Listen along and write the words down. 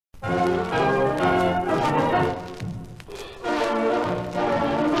All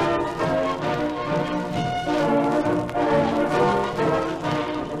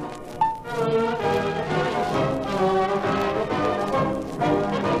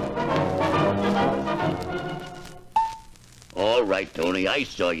right, Tony, I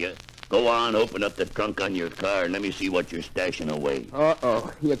saw you. Go on, open up the trunk on your car and let me see what you're stashing away.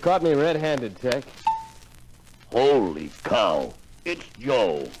 Uh-oh. You caught me red-handed, Tech. Holy cow. It's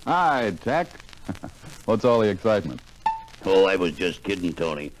Joe. Hi, Tech. What's all the excitement? Oh, I was just kidding,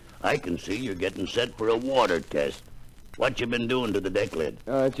 Tony. I can see you're getting set for a water test. What you been doing to the deck lid?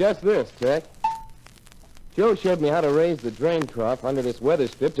 Just this, Tech. Joe showed me how to raise the drain trough under this weather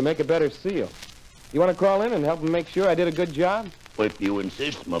strip to make a better seal. You want to crawl in and help him make sure I did a good job? If you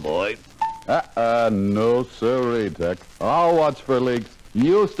insist, my boy. No sirree, Tech. I'll watch for leaks.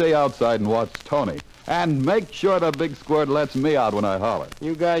 You stay outside and watch Tony. And make sure the big squirt lets me out when I holler.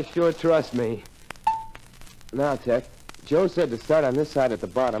 You guys sure trust me. Now, Tech, Joe said to start on this side at the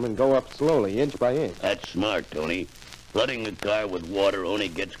bottom and go up slowly, inch by inch. That's smart, Tony. Flooding a car with water only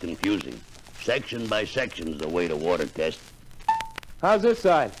gets confusing. Section by section's the way to water test. How's this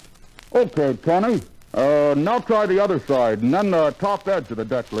side? Okay, Tony. Now try the other side, and then the top edge of the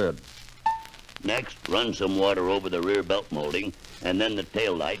deck lid. Next, run some water over the rear belt molding, and then the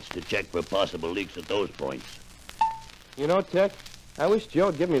tail lights to check for possible leaks at those points. You know, Tech, I wish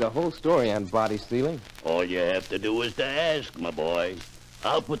Joe'd give me the whole story on body sealing. All you have to do is to ask, my boy.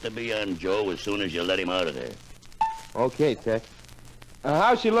 I'll put the bee on Joe as soon as you let him out of there. Okay, Tech.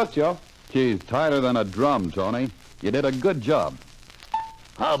 How's she look, Joe? She's tighter than a drum, Tony. You did a good job.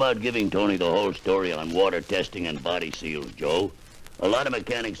 How about giving Tony the whole story on water testing and body seals, Joe? A lot of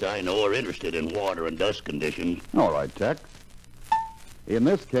mechanics I know are interested in water and dust conditions. All right, Tech. In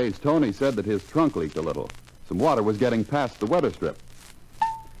this case, Tony said that his trunk leaked a little. Some water was getting past the weather strip.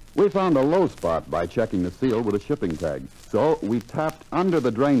 We found a low spot by checking the seal with a shipping tag. So we tapped under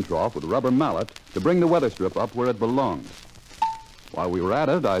the drain trough with a rubber mallet to bring the weather strip up where it belonged. While we were at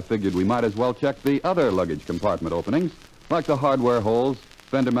it, I figured we might as well check the other luggage compartment openings, like the hardware holes,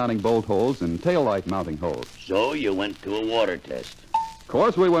 fender mounting bolt holes, and taillight mounting holes. So you went to a water test. Of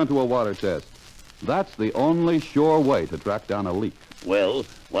course we went to a water test. That's the only sure way to track down a leak. Well,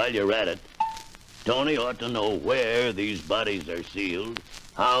 while you're at it, Tony ought to know where these bodies are sealed,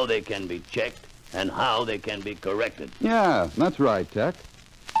 how they can be checked, and how they can be corrected. Yeah, that's right, Tech.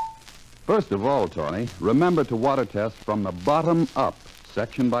 First of all, Tony, remember to water test from the bottom up,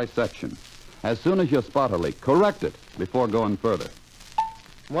 section by section. As soon as you spot a leak, correct it before going further.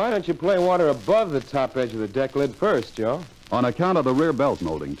 Why don't you play water above the top edge of the deck lid first, Joe? On account of the rear belt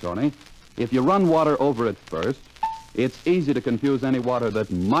molding, Tony, if you run water over it first, it's easy to confuse any water that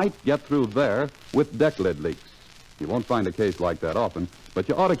might get through there with deck lid leaks. You won't find a case like that often, but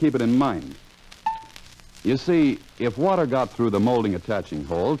you ought to keep it in mind. You see, if water got through the molding attaching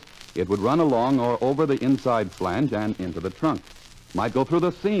holes, it would run along or over the inside flange and into the trunk. Might go through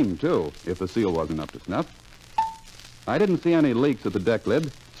the seam, too, if the seal wasn't up to snuff. I didn't see any leaks at the deck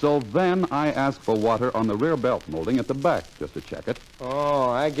lid, so then I asked for water on the rear belt molding at the back, just to check it. Oh,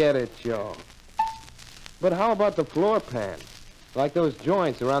 I get it, Joe. But how about the floor pan? Like those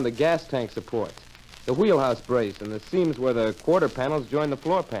joints around the gas tank supports, the wheelhouse brace, and the seams where the quarter panels join the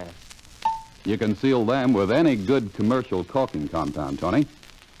floor pan. You can seal them with any good commercial caulking compound, Tony.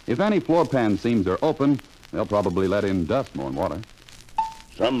 If any floor pan seams are open, they'll probably let in dust more than water.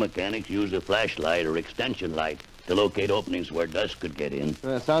 Some mechanics use a flashlight or extension light to locate openings where dust could get in.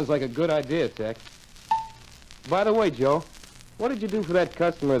 Sounds like a good idea, Tech. By the way, Joe, what did you do for that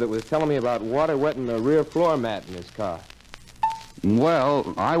customer that was telling me about water wetting the rear floor mat in his car?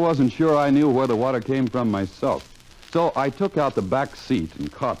 Well, I wasn't sure I knew where the water came from myself. So I took out the back seat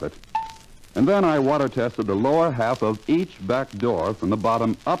and carpet, and then I water tested the lower half of each back door from the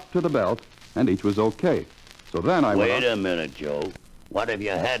bottom up to the belt, and each was okay. So then I Wait a minute, Joe. What if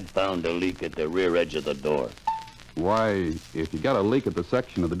you had found a leak at the rear edge of the door? Why, if you got a leak at the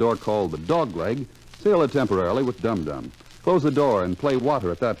section of the door called the dog leg, seal it temporarily with dum-dum. Close the door and play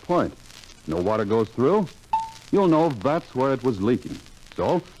water at that point. No water goes through, you'll know that's where it was leaking.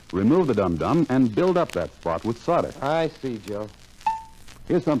 So, remove the dum-dum and build up that spot with solder. I see, Joe.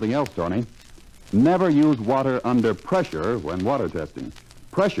 Here's something else, Tony. Never use water under pressure when water testing.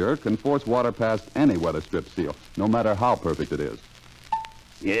 Pressure can force water past any weather strip seal, no matter how perfect it is.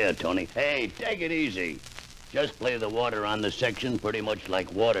 Yeah, Tony. Hey, take it easy. Just play the water on the section pretty much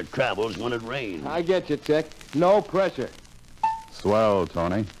like water travels when it rains. I get you, Tech. No pressure. Swell,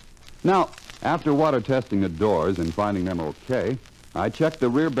 Tony. Now, after water testing the doors and finding them okay, I checked the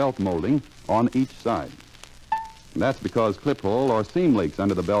rear belt molding on each side. That's because clip hole or seam leaks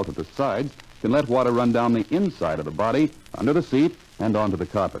under the belt at the sides can let water run down the inside of the body, under the seat, and onto the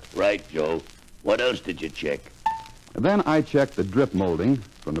carpet. Right, Joe. What else did you check? Then I checked the drip molding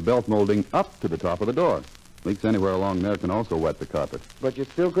from the belt molding up to the top of the door. Leaks anywhere along there can also wet the carpet. But you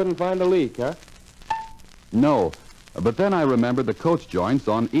still couldn't find a leak, huh? No, but then I remembered the coach joints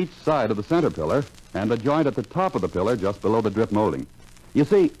on each side of the center pillar and the joint at the top of the pillar just below the drip molding. You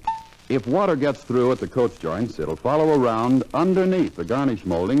see, if water gets through at the coach joints, it'll follow around underneath the garnish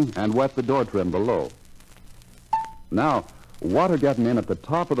molding and wet the door trim below. Now, water getting in at the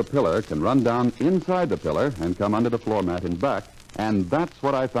top of the pillar can run down inside the pillar and come under the floor mat in back, and that's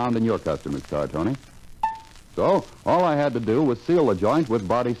what I found in your customer's car, Tony. So, all I had to do was seal the joint with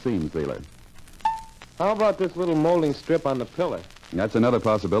body seam sealer. How about this little molding strip on the pillar? That's another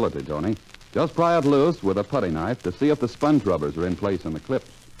possibility, Tony. Just pry it loose with a putty knife to see if the sponge rubbers are in place in the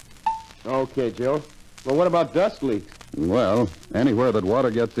clips. Okay, Joe. But what about dust leaks? Well, anywhere that water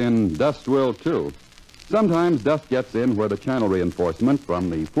gets in, dust will, too. Sometimes dust gets in where the channel reinforcement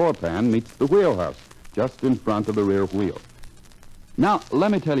from the floor pan meets the wheelhouse, just in front of the rear wheel. Now, let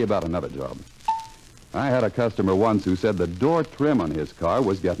me tell you about another job. I had a customer once who said the door trim on his car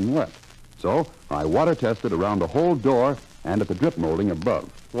was getting wet. So I water tested around the whole door and at the drip molding above.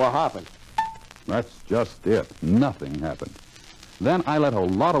 What happened? That's just it. Nothing happened. Then I let a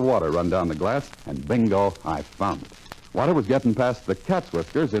lot of water run down the glass, and bingo, I found it. Water was getting past the cat's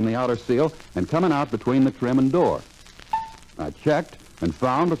whiskers in the outer seal and coming out between the trim and door. I checked and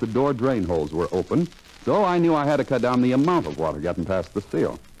found that the door drain holes were open, so I knew I had to cut down the amount of water getting past the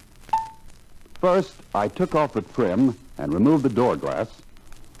seal. First, I took off the trim and removed the door glass.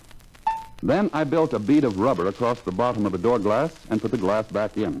 Then I built a bead of rubber across the bottom of the door glass and put the glass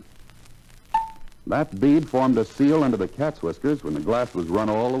back in. That bead formed a seal under the cat's whiskers when the glass was run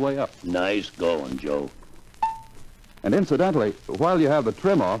all the way up. Nice going, Joe. And incidentally, while you have the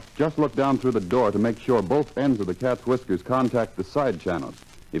trim off, just look down through the door to make sure both ends of the cat's whiskers contact the side channels.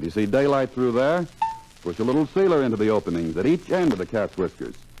 If you see daylight through there, push a little sealer into the openings at each end of the cat's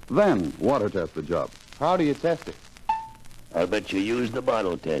whiskers. Then water test the job. How do you test it? I'll bet you used the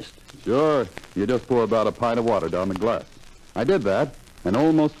bottle test. Sure. You just pour about a pint of water down the glass. I did that, and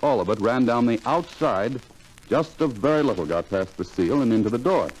almost all of it ran down the outside. Just a very little got past the seal and into the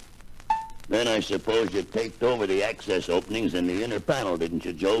door. Then I suppose you taped over the access openings in the inner panel, didn't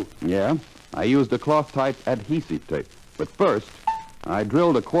you, Joe? Yeah. I used a cloth-type adhesive tape. But first, I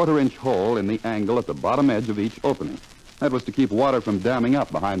drilled a 1/4-inch hole in the angle at the bottom edge of each opening. That was to keep water from damming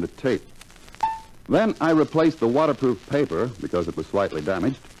up behind the tape. Then I replaced the waterproof paper, because it was slightly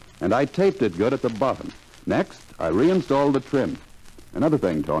damaged, and I taped it good at the bottom. Next, I reinstalled the trim. Another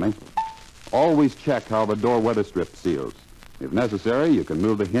thing, Tony, always check how the door weather strip seals. If necessary, you can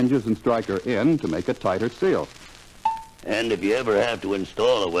move the hinges and striker in to make a tighter seal. And if you ever have to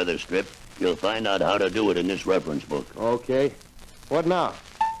install a weather strip, you'll find out how to do it in this reference book. Okay. What now?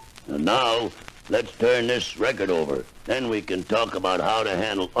 And now, let's turn this record over. Then we can talk about how to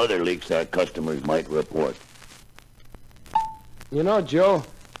handle other leaks our customers might report. You know, Joe,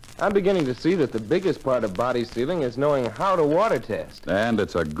 I'm beginning to see that the biggest part of body sealing is knowing how to water test. And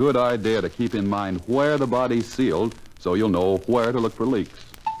it's a good idea to keep in mind where the body's sealed so you'll know where to look for leaks.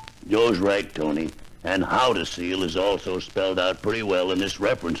 Joe's right, Tony. And how to seal is also spelled out pretty well in this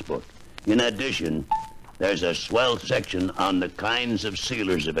reference book. In addition, there's a swell section on the kinds of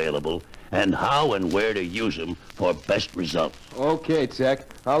sealers available and how and where to use them for best results. Okay, Tech.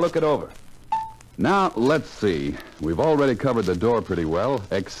 I'll look it over. Now, let's see. We've already covered the door pretty well,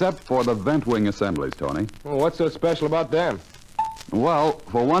 except for the vent wing assemblies, Tony. Well, what's so special about them? Well,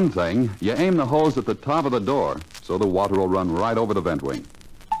 for one thing, you aim the hose at the top of the door, so the water will run right over the vent wing.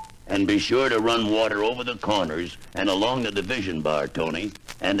 And be sure to run water over the corners and along the division bar, Tony.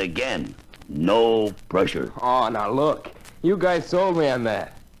 And again, no pressure. Oh, now look. You guys sold me on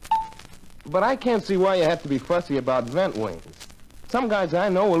that. But I can't see why you have to be fussy about vent wings. Some guys I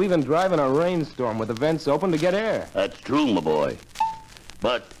know will even drive in a rainstorm with the vents open to get air. That's true, my boy.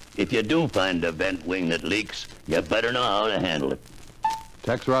 But if you do find a vent wing that leaks, you better know how to handle it.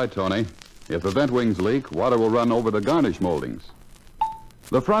 Tech's right, Tony. If the vent wings leak, water will run over the garnish moldings.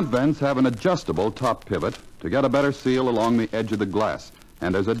 The front vents have an adjustable top pivot to get a better seal along the edge of the glass,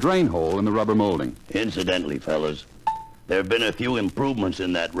 and there's a drain hole in the rubber molding. Incidentally, fellas, there have been a few improvements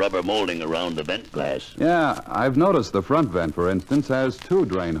in that rubber molding around the vent glass. Yeah, I've noticed the front vent, for instance, has 2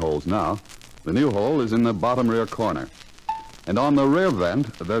 drain holes now. The new hole is in the bottom rear corner. And on the rear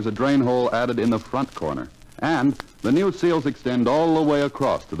vent, there's a drain hole added in the front corner. And the new seals extend all the way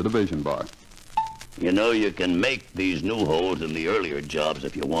across to the division bar. You know, you can make these new holes in the earlier jobs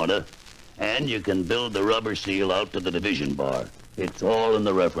if you want to. And you can build the rubber seal out to the division bar. It's all in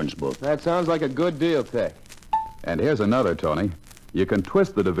the reference book. That sounds like a good deal, Tech. And here's another, Tony. You can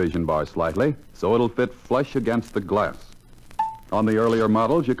twist the division bar slightly so it'll fit flush against the glass. On the earlier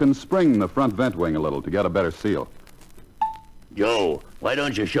models, you can spring the front vent wing a little to get a better seal. Joe, why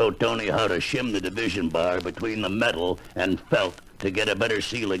don't you show Tony how to shim the division bar between the metal and felt to get a better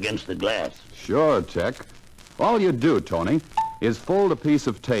seal against the glass? Sure, Tech. All you do, Tony, is fold a piece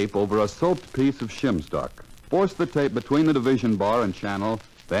of tape over a soaped piece of shim stock. Force the tape between the division bar and channel,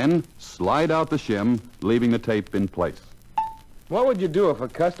 then slide out the shim, leaving the tape in place. What would you do if a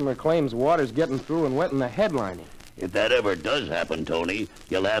customer claims water's getting through and wetting the headlining? If that ever does happen, Tony,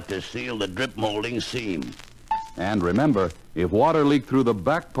 you'll have to seal the drip molding seam. And remember, if water leaked through the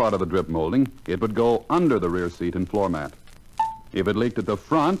back part of the drip molding, it would go under the rear seat and floor mat. If it leaked at the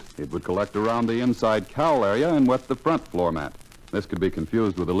front, it would collect around the inside cowl area and wet the front floor mat. This could be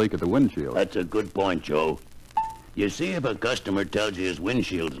confused with a leak at the windshield. That's a good point, Joe. You see, if a customer tells you his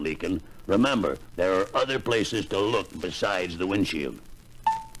windshield's leaking, remember, there are other places to look besides the windshield.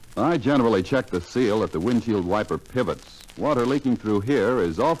 I generally check the seal at the windshield wiper pivots. Water leaking through here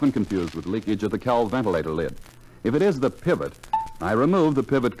is often confused with leakage at the cowl ventilator lid. If it is the pivot, I remove the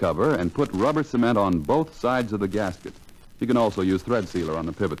pivot cover and put rubber cement on both sides of the gasket. You can also use thread sealer on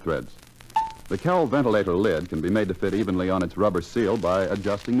the pivot threads. The cowl ventilator lid can be made to fit evenly on its rubber seal by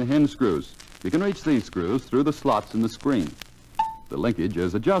adjusting the hinge screws. You can reach these screws through the slots in the screen. The linkage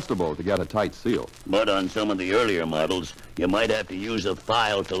is adjustable to get a tight seal. But on some of the earlier models, you might have to use a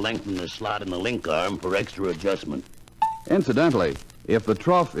file to lengthen the slot in the link arm for extra adjustment. Incidentally, if the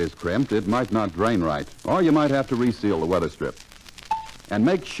trough is crimped, it might not drain right, or you might have to reseal the weather strip. And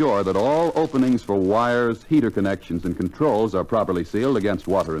make sure that all openings for wires, heater connections, and controls are properly sealed against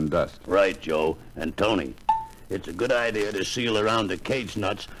water and dust. Right, Joe. And Tony, it's a good idea to seal around the cage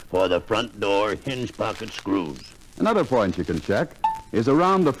nuts for the front door hinge pocket screws. Another point you can check is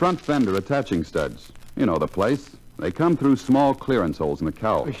around the front fender attaching studs. You know the place. They come through small clearance holes in the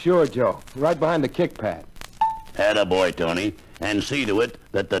cowl. Sure, Joe. Right behind the kick pad. Attaboy, Tony. And see to it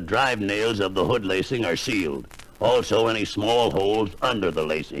that the drive nails of the hood lacing are sealed. Also, any small holes under the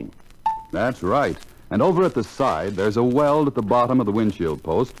lacing. That's right. And over at the side, there's a weld at the bottom of the windshield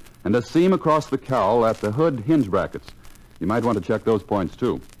post and a seam across the cowl at the hood hinge brackets. You might want to check those points,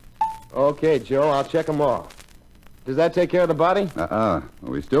 too. Okay, Joe, I'll check them all. Does that take care of the body?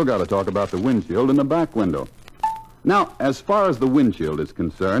 We still got to talk about the windshield and the back window. Now, as far as the windshield is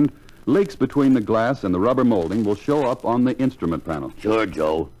concerned, leaks between the glass and the rubber molding will show up on the instrument panel. Sure,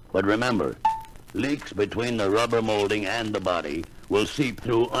 Joe. But remember, leaks between the rubber molding and the body will seep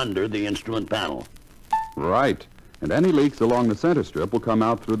through under the instrument panel. Right. And any leaks along the center strip will come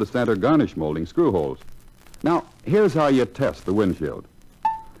out through the center garnish molding screw holes. Now, here's how you test the windshield.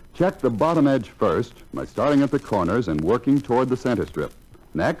 Check the bottom edge first by starting at the corners and working toward the center strip.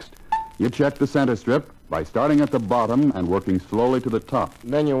 Next, you check the center strip by starting at the bottom and working slowly to the top.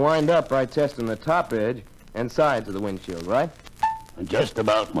 Then you wind up by testing the top edge and sides of the windshield, right? Just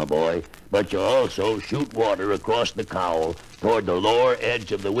about, my boy. But you also shoot water across the cowl toward the lower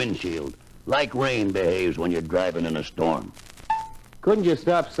edge of the windshield, like rain behaves when you're driving in a storm. Couldn't you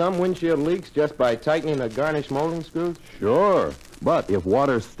stop some windshield leaks just by tightening the garnish molding screws? Sure. But if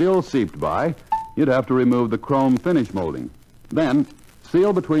water still seeped by, you'd have to remove the chrome finish molding. Then,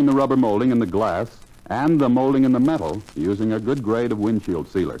 seal between the rubber molding and the glass and the molding in the metal using a good grade of windshield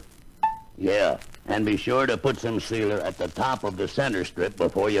sealer. Yeah, and be sure to put some sealer at the top of the center strip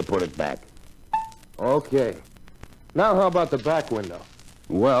before you put it back. Okay. Now how about the back window?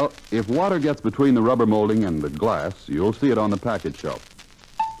 Well, if water gets between the rubber molding and the glass, you'll see it on the package shelf.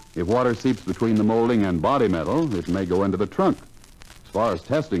 If water seeps between the molding and body metal, it may go into the trunk. As far as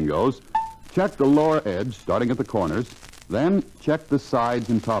testing goes, check the lower edge starting at the corners, then check the sides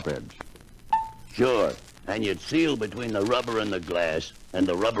and top edge. Sure, and you'd seal between the rubber and the glass and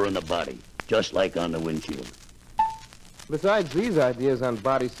the rubber and the body, just like on the windshield. Besides these ideas on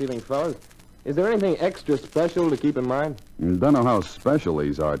body sealing, fellas, is there anything extra special to keep in mind? Don't know how special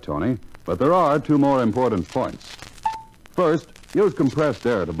these are, Tony, but there are two more important points. First, use compressed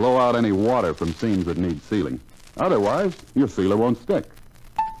air to blow out any water from seams that need sealing. Otherwise, your sealer won't stick.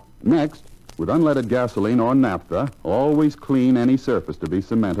 Next, with unleaded gasoline or naphtha, always clean any surface to be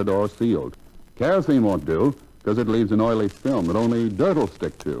cemented or sealed. Kerosene won't do, because it leaves an oily film that only dirt will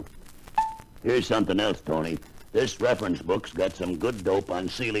stick to. Here's something else, Tony. This reference book's got some good dope on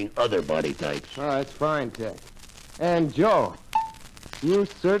sealing other body types. Oh, that's fine, Ted. And, Joe, you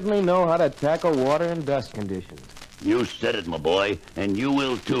certainly know how to tackle water and dust conditions. You said it, my boy, and you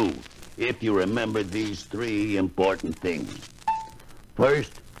will too, if you remember these three important things.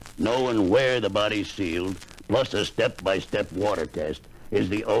 First, Knowing where the body's sealed, plus a step-by-step water test, is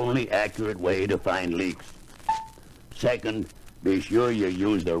the only accurate way to find leaks. Second, be sure you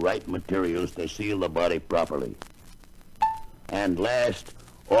use the right materials to seal the body properly. And last,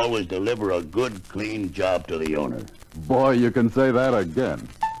 always deliver a good, clean job to the owner. Boy, you can say that again.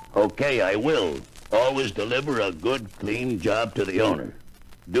 Okay, I will. Always deliver a good, clean job to the owner.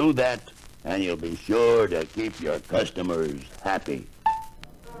 Do that, and you'll be sure to keep your customers happy.